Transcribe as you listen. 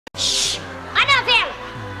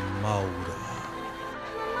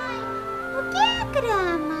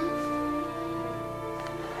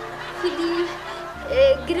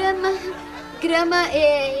grama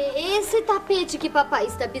é esse tapete que papai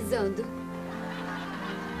está pisando.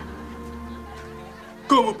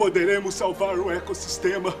 Como poderemos salvar o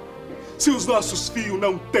ecossistema se os nossos fios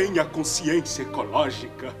não têm a consciência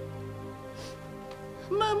ecológica?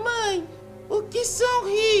 Mamãe, o que são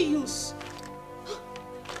rios?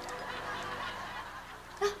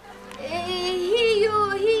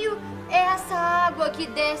 Rio é essa água que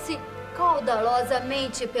desce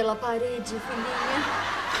caudalosamente pela parede,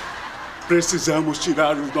 filhinha. Precisamos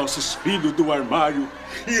tirar os nossos filhos do armário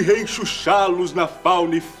e reenxuxá-los na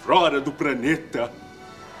fauna e flora do planeta.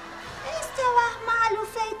 Este é o armário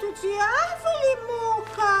feito de árvore,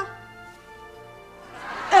 Muca?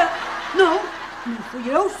 Não fui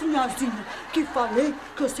eu, senhorzinha, que falei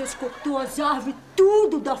que vocês cortou as árvores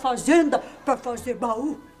tudo da fazenda para fazer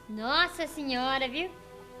baú. Nossa senhora, viu?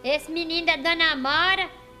 Esse menino da Dona Maura,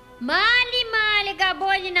 mal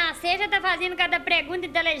acabou de nascer, já tá fazendo cada pergunta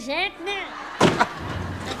inteligente, né?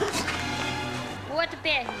 O outro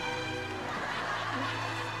pé.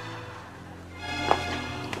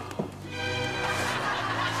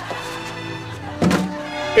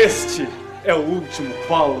 Este é o último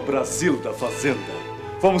pau-brasil da fazenda.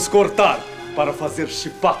 Vamos cortar para fazer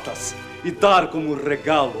chipatas e dar como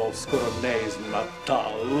regalo aos coronéis no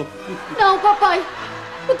Natal. Não, papai!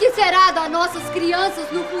 O que será das nossas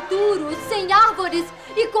crianças no futuro, sem árvores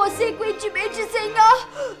e, consequentemente, sem ar?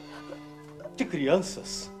 Que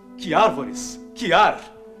crianças? Que árvores? Que ar?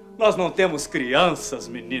 Nós não temos crianças,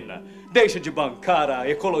 menina. Deixe de bancar a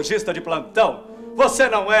ecologista de plantão. Você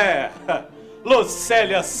não é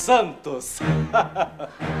Lucélia Santos.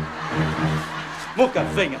 Nunca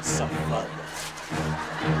venha, safada.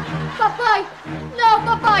 Papai! Não,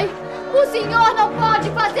 papai! O senhor não pode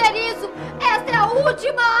fazer isso! Esta é a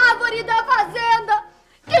última árvore da fazenda!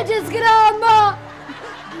 Que desgrama!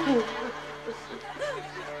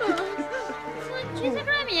 Santíssimo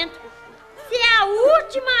Sacramento! Se é a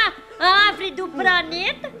última árvore do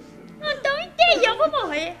planeta, então entendi, eu vou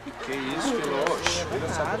morrer. Que isso, filho?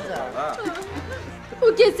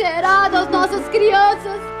 O que será das nossas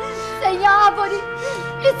crianças sem árvore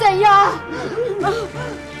e sem ar?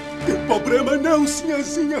 Tem problema não,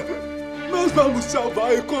 sinhazinha. Nós vamos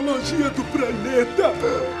salvar a ecologia do planeta.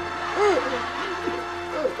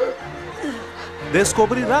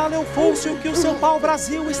 Descobrirá Leofôncio que o seu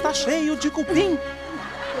pau-brasil está cheio de cupim?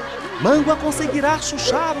 Mangua conseguirá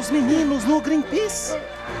chuchar os meninos no Greenpeace?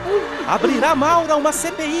 Abrirá Maura uma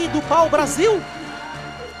CPI do pau-brasil?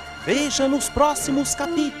 Veja nos próximos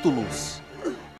capítulos.